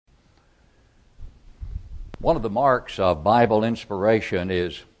One of the marks of Bible inspiration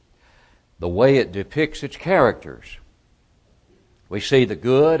is the way it depicts its characters. We see the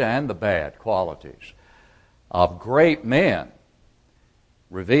good and the bad qualities of great men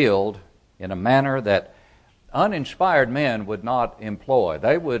revealed in a manner that uninspired men would not employ.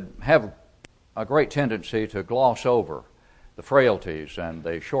 They would have a great tendency to gloss over the frailties and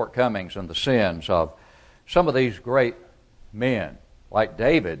the shortcomings and the sins of some of these great men, like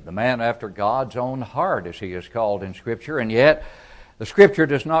David, the man after God's own heart, as he is called in Scripture, and yet the Scripture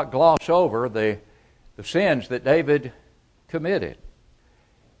does not gloss over the sins that David committed.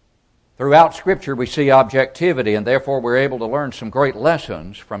 Throughout Scripture we see objectivity, and therefore we're able to learn some great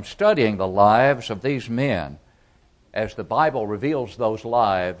lessons from studying the lives of these men as the Bible reveals those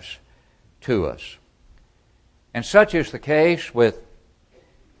lives to us. And such is the case with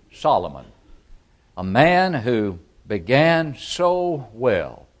Solomon, a man who began so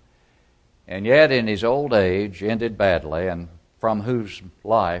well, and yet in his old age ended badly, and from whose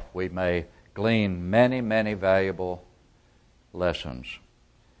life we may glean many, many valuable lessons.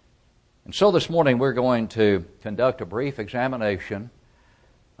 And so this morning we're going to conduct a brief examination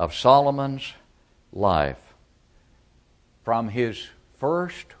of Solomon's life, from his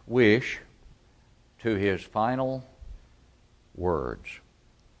first wish to his final words.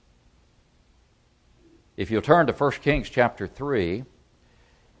 If you'll turn to 1 Kings chapter 3,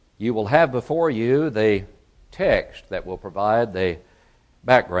 you will have before you the text that will provide the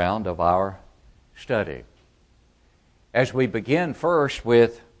background of our study. As we begin first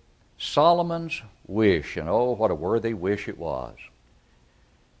with Solomon's wish, and oh, what a worthy wish it was.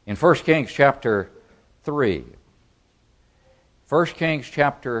 In 1 Kings chapter 3, 1 Kings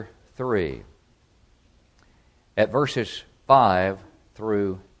chapter 3, at verses 5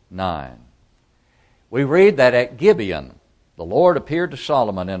 through 9. We read that at Gibeon, the Lord appeared to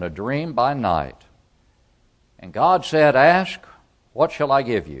Solomon in a dream by night. And God said, "Ask, what shall I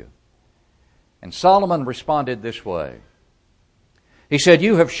give you?" And Solomon responded this way. He said,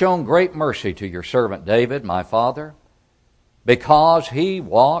 "You have shown great mercy to your servant David, my father, because he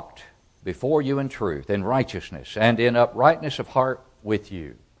walked before you in truth, in righteousness, and in uprightness of heart with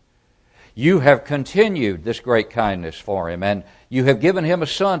you. You have continued this great kindness for him, and you have given him a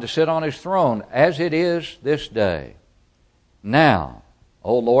son to sit on his throne, as it is this day. Now,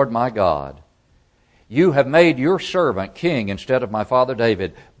 O Lord my God, you have made your servant king instead of my father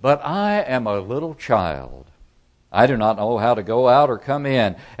David, but I am a little child. I do not know how to go out or come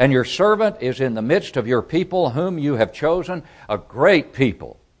in, and your servant is in the midst of your people whom you have chosen, a great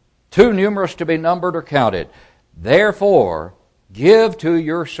people, too numerous to be numbered or counted. Therefore, give to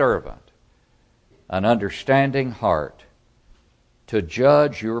your servant an understanding heart to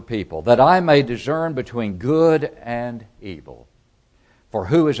judge your people, that I may discern between good and evil. For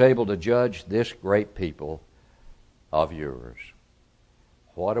who is able to judge this great people of yours?"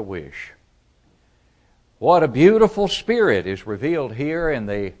 What a wish. What a beautiful spirit is revealed here in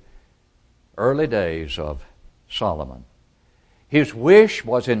the early days of Solomon. His wish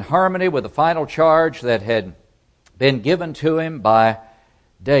was in harmony with the final charge that had been given to him by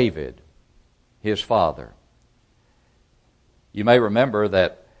David, his father. You may remember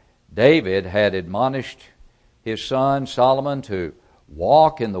that David had admonished his son Solomon to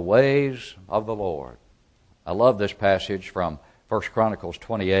walk in the ways of the Lord. I love this passage from 1 Chronicles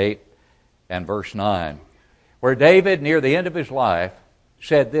 28 and verse 9, where David, near the end of his life,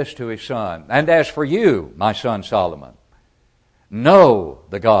 said this to his son, "And as for you, my son Solomon, know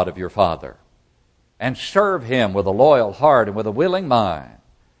the God of your father, and serve him with a loyal heart and with a willing mind.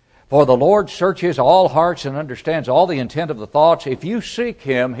 For the Lord searches all hearts and understands all the intent of the thoughts. If you seek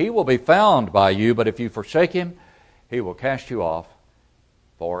him, he will be found by you, but if you forsake him, he will cast you off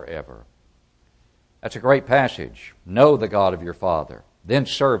forever." That's a great passage. Know the God of your father, then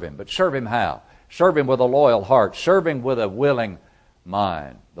serve him. But serve him how? Serve him with a loyal heart. Serve him with a willing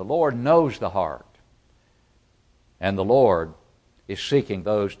mind. The Lord knows the heart. And the Lord is seeking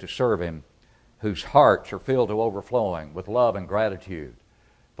those to serve him whose hearts are filled to overflowing with love and gratitude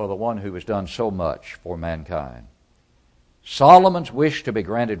for the one who has done so much for mankind. Solomon's wish to be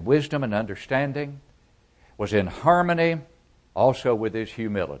granted wisdom and understanding was in harmony also with his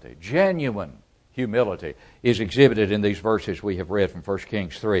humility. Genuine humility is exhibited in these verses we have read from 1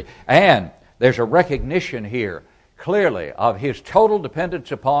 Kings 3. And there's a recognition here clearly of his total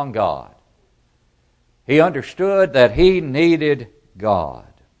dependence upon God. He understood that he needed God.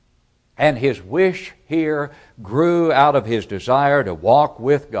 And his wish here grew out of his desire to walk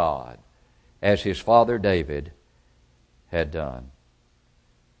with God as his father David had done.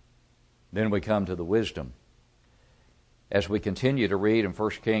 Then we come to the wisdom. as we continue to read in 1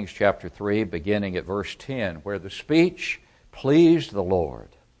 Kings chapter 3, beginning at verse 10, where the speech pleased the Lord,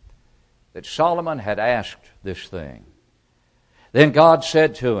 that Solomon had asked this thing. Then God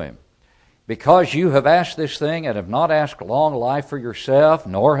said to him, because you have asked this thing and have not asked long life for yourself,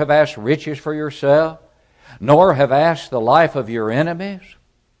 nor have asked riches for yourself, nor have asked the life of your enemies,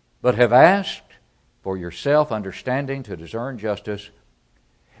 but have asked for yourself understanding to discern justice,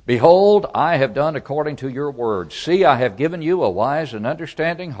 behold, I have done according to your word. See, I have given you a wise and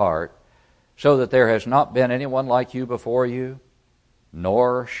understanding heart, so that there has not been anyone like you before you,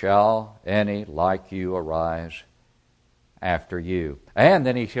 nor shall any like you arise after you. And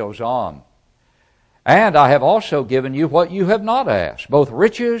then he goes on. And I have also given you what you have not asked, both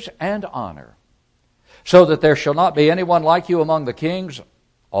riches and honor, so that there shall not be anyone like you among the kings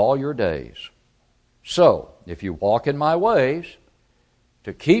all your days. So, if you walk in my ways,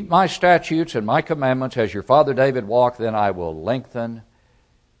 to keep my statutes and my commandments as your father David walked, then I will lengthen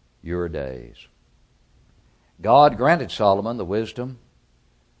your days. God granted Solomon the wisdom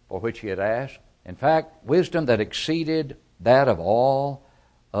for which he had asked. In fact, wisdom that exceeded that of all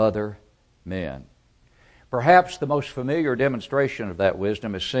other men. Perhaps the most familiar demonstration of that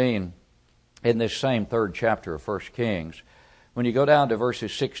wisdom is seen in this same third chapter of 1 Kings, when you go down to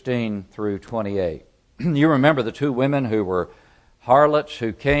verses 16 through 28. You remember the two women who were harlots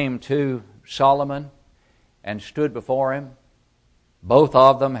who came to Solomon and stood before him. Both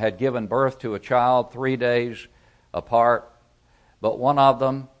of them had given birth to a child 3 days apart, but one of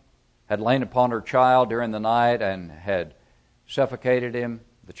them had lain upon her child during the night and had suffocated him.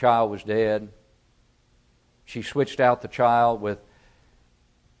 The child was dead. She switched out the child with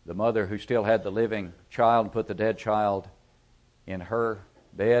the mother who still had the living child and put the dead child in her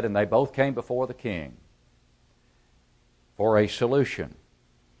bed, and they both came before the king for a solution.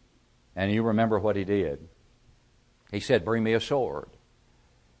 And you remember what he did. He said, bring me a sword.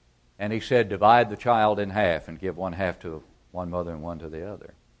 And he said, divide the child in half and give one half to one mother and one to the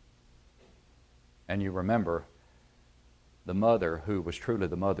other. And you remember the mother, who was truly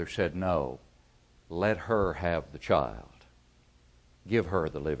the mother, said, no, let her have the child. Give her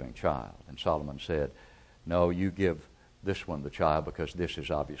the living child. And Solomon said, no, you give this one the child, because this is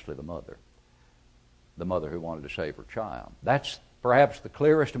obviously the mother who wanted to save her child. That's perhaps the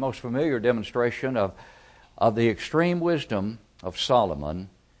clearest and most familiar demonstration of the extreme wisdom of Solomon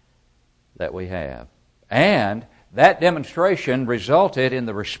that we have. And that demonstration resulted in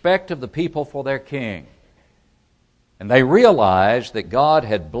the respect of the people for their king. And they realized that God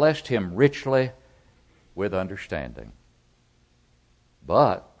had blessed him richly with understanding.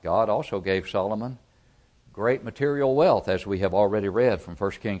 But God also gave Solomon great material wealth, as we have already read from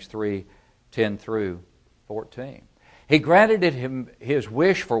 1 Kings 3, 10 through 14. He granted him his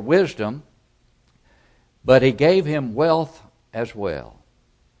wish for wisdom, but he gave him wealth as well.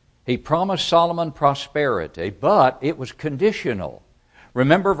 He promised Solomon prosperity, but it was conditional.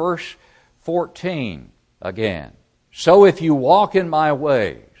 Remember verse 14 again. So if you walk in my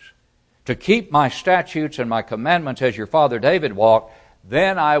ways, to keep my statutes and my commandments as your father David walked,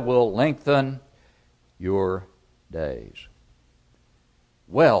 then I will lengthen your days.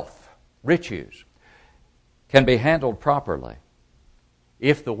 Wealth, riches, can be handled properly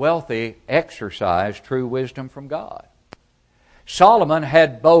if the wealthy exercise true wisdom from God. Solomon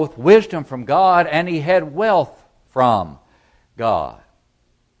had both wisdom from God and he had wealth from God.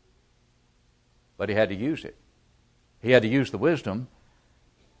 But he had to use it. He had to use the wisdom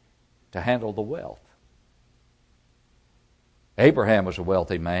to handle the wealth. Abraham was a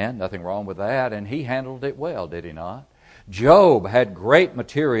wealthy man, nothing wrong with that, and he handled it well, did he not? Job had great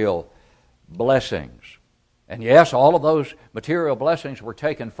material blessings. And yes, all of those material blessings were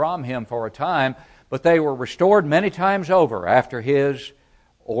taken from him for a time, but they were restored many times over after his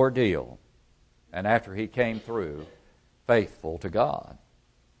ordeal and after he came through faithful to God.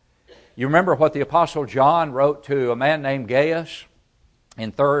 You remember what the Apostle John wrote to a man named Gaius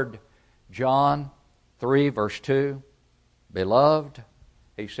in 3 John 3, verse 2? Beloved,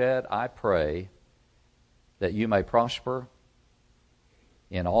 he said, I pray that you may prosper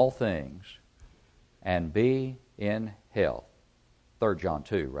in all things and be in health. 3 John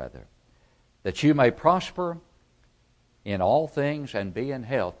 2, rather. That you may prosper in all things and be in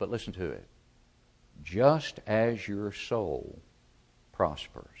health. But listen to it. Just as your soul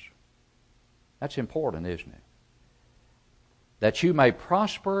prospers. That's important, isn't it? That you may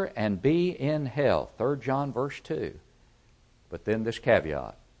prosper and be in health. 3 John verse 2. But then this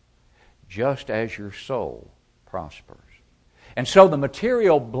caveat. Just as your soul prospers. And so the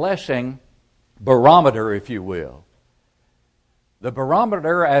material blessing barometer, if you will, the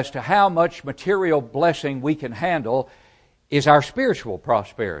barometer as to how much material blessing we can handle is our spiritual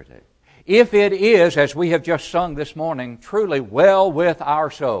prosperity. If it is, as we have just sung this morning, truly well with our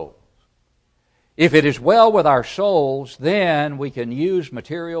souls, if it is well with our souls, then we can use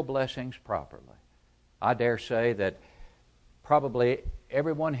material blessings properly. I dare say that probably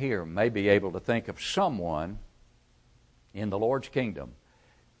everyone here may be able to think of someone in the Lord's kingdom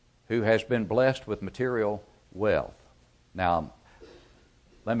who has been blessed with material wealth. Now,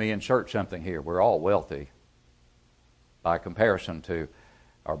 let me insert something here. We're all wealthy by comparison to,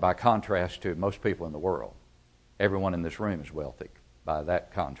 or by contrast to most people in the world. Everyone in this room is wealthy by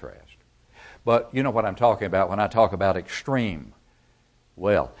that contrast. But you know what I'm talking about when I talk about extreme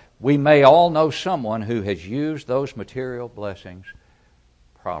wealth. We may all know someone who has used those material blessings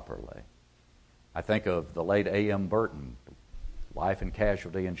properly. I think of the late A.M. Burton, life and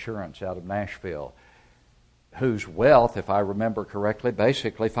casualty insurance out of Nashville, whose wealth, if I remember correctly,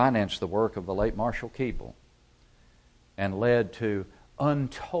 basically financed the work of the late Marshall Keeble and led to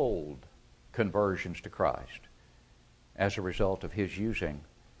untold conversions to Christ as a result of his using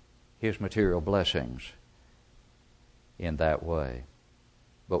his material blessings in that way.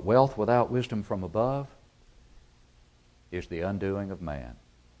 But wealth without wisdom from above is the undoing of man,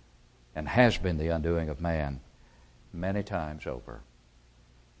 and has been the undoing of man many times over.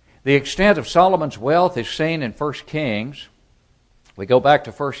 The extent of Solomon's wealth is seen in 1 Kings. We go back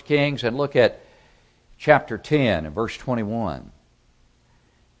to 1 Kings and look at chapter 10 and verse 21.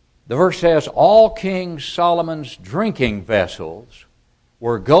 The verse says, "All King Solomon's drinking vessels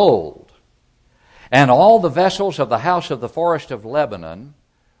were gold, and all the vessels of the house of the forest of Lebanon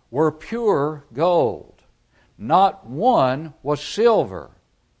were pure gold. Not one was silver,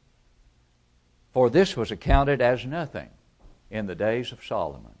 for this was accounted as nothing in the days of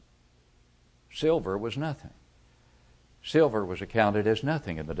Solomon." Silver was nothing. Silver was accounted as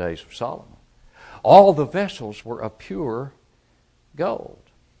nothing in the days of Solomon. All the vessels were of pure gold.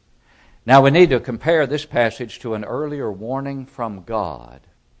 Now we need to compare this passage to an earlier warning from God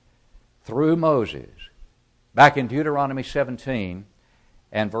through Moses, back in Deuteronomy 17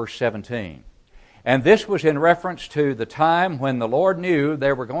 and verse 17. And this was in reference to the time when the Lord knew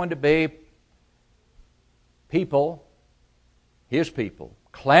there were going to be people, His people,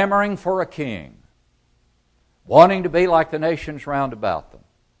 clamoring for a king, wanting to be like the nations round about them.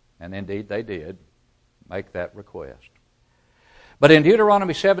 And indeed they did make that request. But in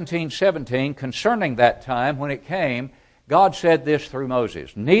Deuteronomy 17:17, concerning that time when it came, God said this through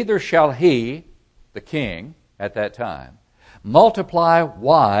Moses, "Neither shall he," the king at that time, "multiply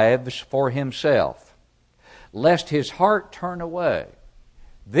wives for himself, lest his heart turn away.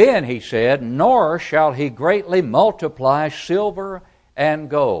 Then," he said, "nor shall he greatly multiply silver and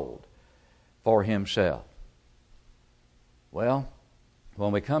gold for himself." Well,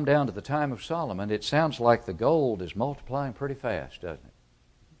 when we come down to the time of Solomon, it sounds like the gold is multiplying pretty fast, doesn't it?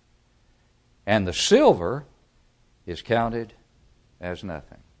 And the silver is counted as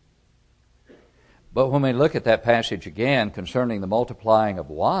nothing. But when we look at that passage again concerning the multiplying of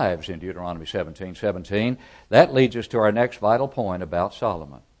wives in Deuteronomy 17:17, that leads us to our next vital point about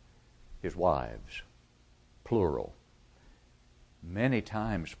Solomon. His wives, plural. Many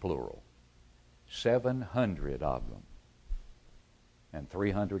times plural. 700 of them. And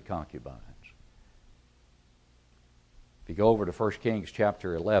 300 concubines. If you go over to 1 Kings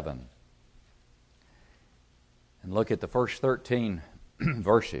chapter 11 and look at the first 13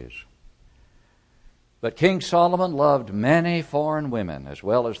 verses. "But King Solomon loved many foreign women, as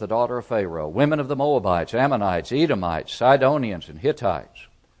well as the daughter of Pharaoh, women of the Moabites, Ammonites, Edomites, Sidonians, and Hittites,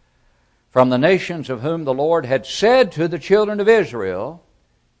 from the nations of whom the Lord had said to the children of Israel,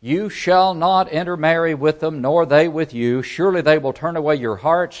 'You shall not intermarry with them, nor they with you. Surely they will turn away your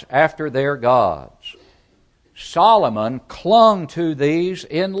hearts after their gods.' Solomon clung to these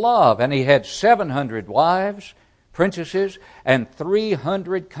in love, and he had 700 wives, princesses, and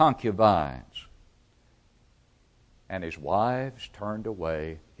 300 concubines. And his wives turned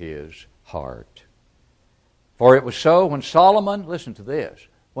away his heart. For it was so when Solomon," listen to this,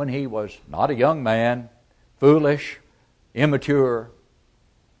 "when he was not a young man, foolish, immature.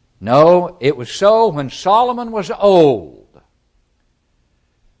 No, it was so when Solomon was old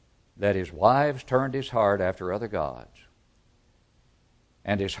that his wives turned his heart after other gods.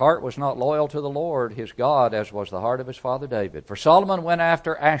 And his heart was not loyal to the Lord his God, as was the heart of his father David. For Solomon went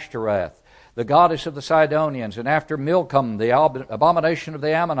after Ashtoreth, the goddess of the Sidonians, and after Milcom, the abomination of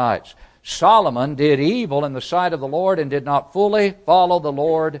the Ammonites. Solomon did evil in the sight of the Lord and did not fully follow the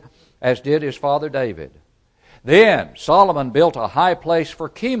Lord as did his father David. Then Solomon built a high place for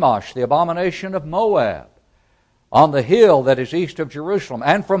Chemosh, the abomination of Moab, on the hill that is east of Jerusalem,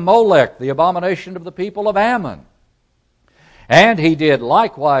 and for Molech, the abomination of the people of Ammon. And he did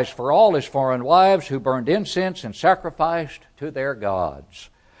likewise for all his foreign wives who burned incense and sacrificed to their gods.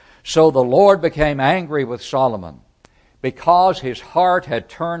 So the Lord became angry with Solomon, because his heart had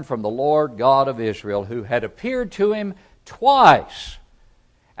turned from the Lord God of Israel, who had appeared to him twice,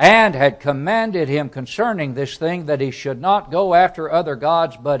 and had commanded him concerning this thing, that he should not go after other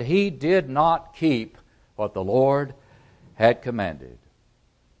gods, but he did not keep what the Lord had commanded.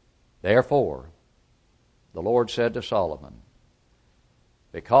 Therefore, the Lord said to Solomon,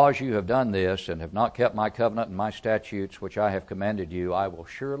 because you have done this, and have not kept my covenant and my statutes which I have commanded you, I will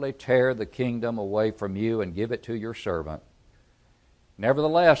surely tear the kingdom away from you and give it to your servant.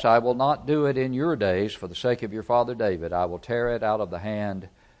 Nevertheless, I will not do it in your days for the sake of your father David. I will tear it out of the hand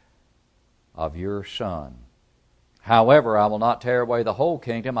of your son. However, I will not tear away the whole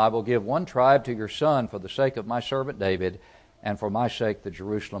kingdom. I will give one tribe to your son for the sake of my servant David, and for my sake the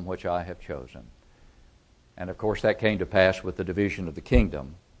Jerusalem which I have chosen. And of course that came to pass with the division of the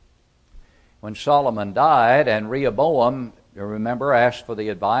kingdom. When Solomon died, and Rehoboam, you remember, asked for the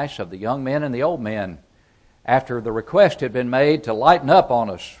advice of the young men and the old men, after the request had been made to lighten up on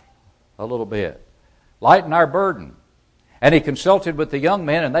us a little bit, lighten our burden. And he consulted with the young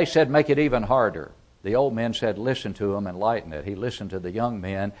men, and they said, make it even harder. The old men said, listen to him and lighten it. He listened to the young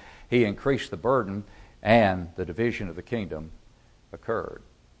men. He increased the burden, and the division of the kingdom occurred.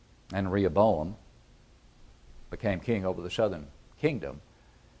 And Rehoboam became king over the southern kingdom,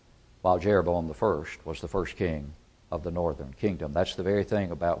 while Jeroboam the first was the first king of the northern kingdom. That's the very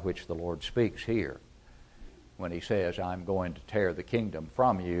thing about which the Lord speaks here when he says, I'm going to tear the kingdom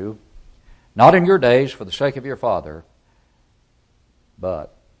from you, not in your days for the sake of your father,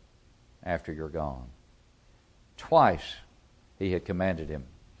 but after you're gone. Twice he had commanded him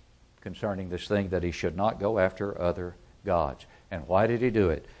concerning this thing, that he should not go after other gods. And why did he do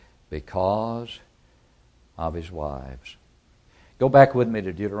it? Because of his wives. Go back with me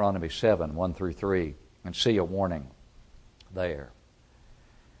to Deuteronomy 7, 1 through 3, and see a warning there.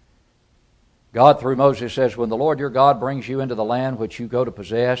 God, through Moses, says, when the Lord your God brings you into the land which you go to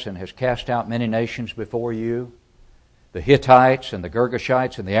possess, and has cast out many nations before you, the Hittites and the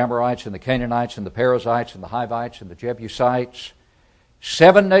Girgashites and the Amorites and the Canaanites and the Perizzites and the Hivites and the Jebusites,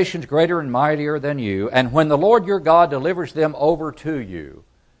 7 nations greater and mightier than you, and when the Lord your God delivers them over to you,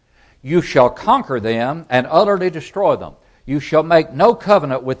 you shall conquer them and utterly destroy them. You shall make no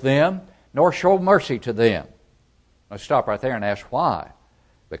covenant with them, nor show mercy to them. Let's stop right there and ask why.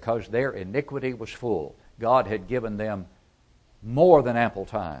 Because their iniquity was full. God had given them more than ample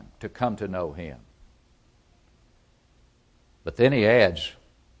time to come to know Him. But then he adds,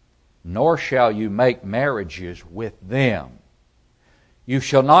 nor shall you make marriages with them. You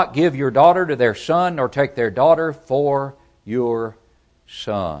shall not give your daughter to their son, nor take their daughter for your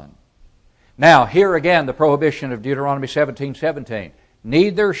son. Now, here again, the prohibition of Deuteronomy 17:17.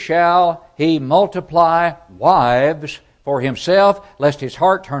 Neither shall he multiply wives for himself, lest his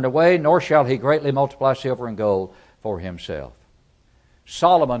heart turn away, nor shall he greatly multiply silver and gold for himself.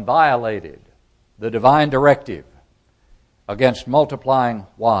 Solomon violated the divine directive against multiplying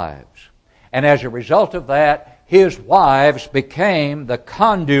wives. And as a result of that, his wives became the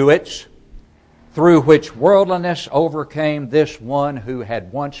conduits through which worldliness overcame this one who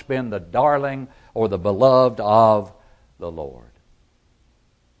had once been the darling or the beloved of the Lord.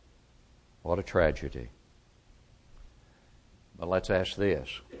 What a tragedy. But let's ask this.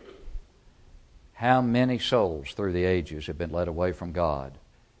 How many souls through the ages have been led away from God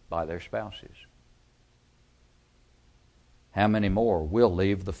by their spouses? How many more will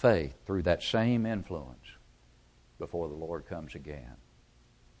leave the faith through that same influence before the Lord comes again?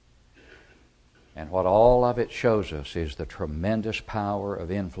 And what all of it shows us is the tremendous power of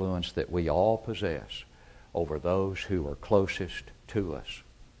influence that we all possess over those who are closest to us.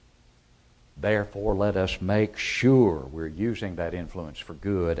 Therefore, let us make sure we're using that influence for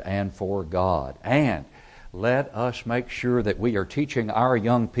good and for God. And let us make sure that we are teaching our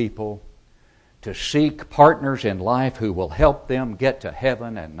young people to seek partners in life who will help them get to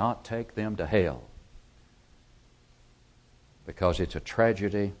heaven and not take them to hell. Because it's a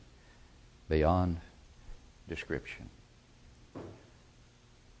tragedy beyond description.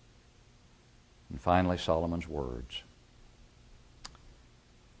 And finally, Solomon's words.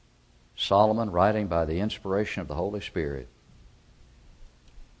 Solomon, writing by the inspiration of the Holy Spirit,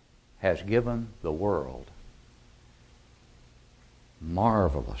 has given the world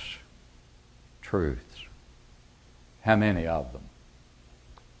marvelous truths. How many of them?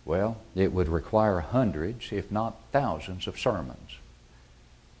 Well, it would require hundreds, if not thousands, of sermons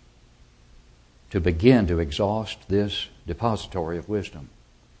to begin to exhaust this depository of wisdom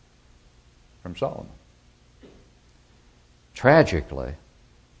from Solomon. Tragically,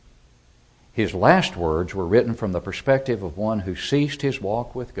 his last words were written from the perspective of one who ceased his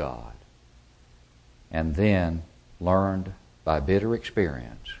walk with God and then learned by bitter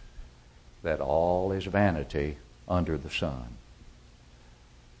experience that all is vanity under the sun.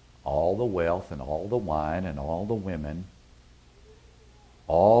 All the wealth and all the wine and all the women,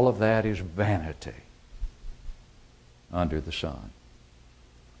 all of that is vanity under the sun.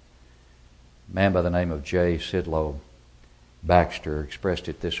 A man by the name of J. Sidlow Baxter expressed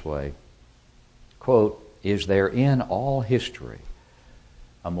it this way, quote, "Is there in all history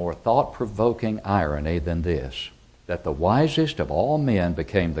a more thought-provoking irony than this, that the wisest of all men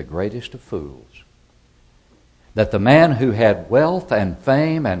became the greatest of fools? That the man who had wealth and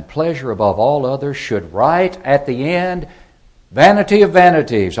fame and pleasure above all others should write at the end, 'Vanity of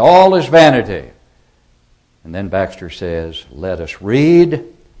vanities, all is vanity.'" And then Baxter says, "Let us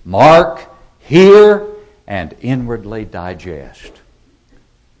read, mark, hear, and inwardly digest."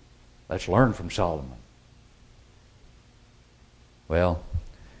 Let's learn from Solomon. Well,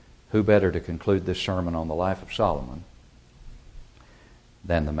 who better to conclude this sermon on the life of Solomon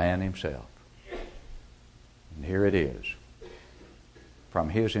than the man himself? And here it is, from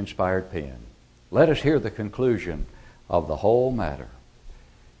his inspired pen. Let us hear the conclusion of the whole matter.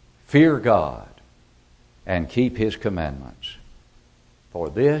 "Fear God and keep His commandments, for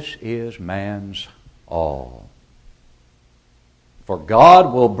this is man's all. For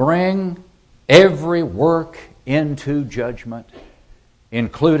God will bring every work into judgment,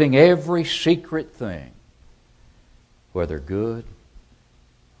 including every secret thing, whether good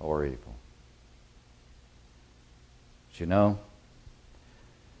or evil." But you know,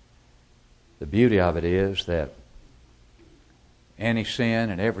 the beauty of it is that any sin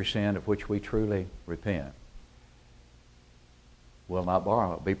and every sin of which we truly repent will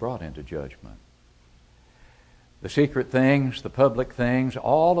not be brought into judgment. The secret things, the public things,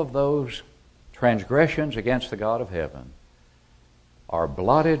 all of those transgressions against the God of heaven are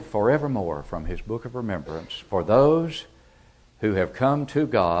blotted forevermore from His book of remembrance for those who have come to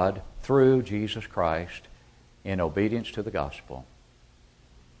God through Jesus Christ in obedience to the gospel.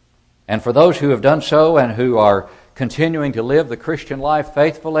 And for those who have done so and who are continuing to live the Christian life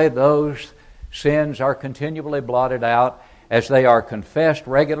faithfully, those sins are continually blotted out as they are confessed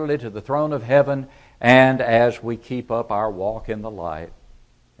regularly to the throne of heaven and as we keep up our walk in the light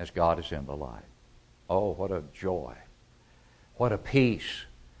as God is in the light. Oh, what a joy. What a peace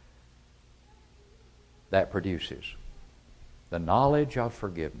that produces. The knowledge of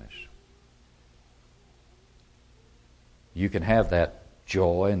forgiveness. You can have that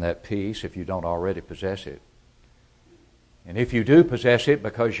joy and that peace if you don't already possess it. And if you do possess it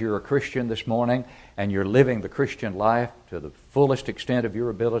because you're a Christian this morning and you're living the Christian life to the fullest extent of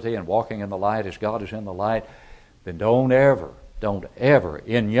your ability and walking in the light as God is in the light, then don't ever,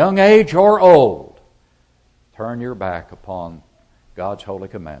 in young age or old, turn your back upon God's holy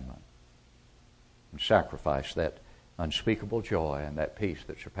commandment and sacrifice that unspeakable joy and that peace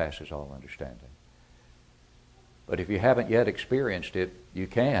that surpasses all understanding. But if you haven't yet experienced it, you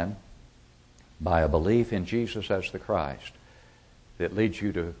can by a belief in Jesus as the Christ that leads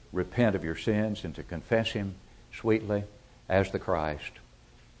you to repent of your sins and to confess Him sweetly as the Christ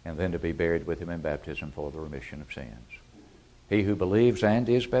and then to be buried with Him in baptism for the remission of sins. He who believes and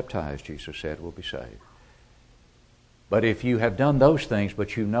is baptized, Jesus said, will be saved. But if you have done those things,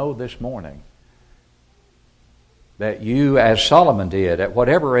 but you know this morning that you, as Solomon did, at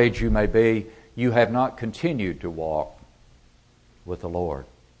whatever age you may be, you have not continued to walk with the Lord,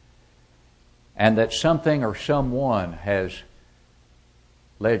 and that something or someone has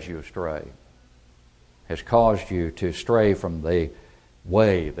led you astray, has caused you to stray from the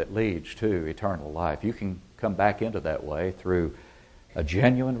way that leads to eternal life, you can come back into that way through a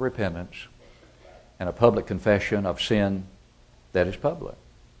genuine repentance and a public confession of sin that is public,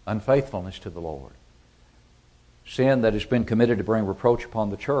 unfaithfulness to the Lord. Sin that has been committed to bring reproach upon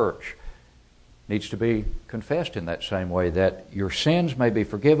the church needs to be confessed in that same way, that your sins may be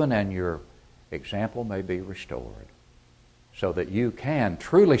forgiven and your example may be restored, so that you can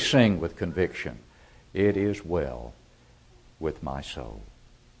truly sing with conviction, "It is well with my soul."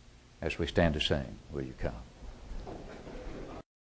 As we stand to sing, will you come?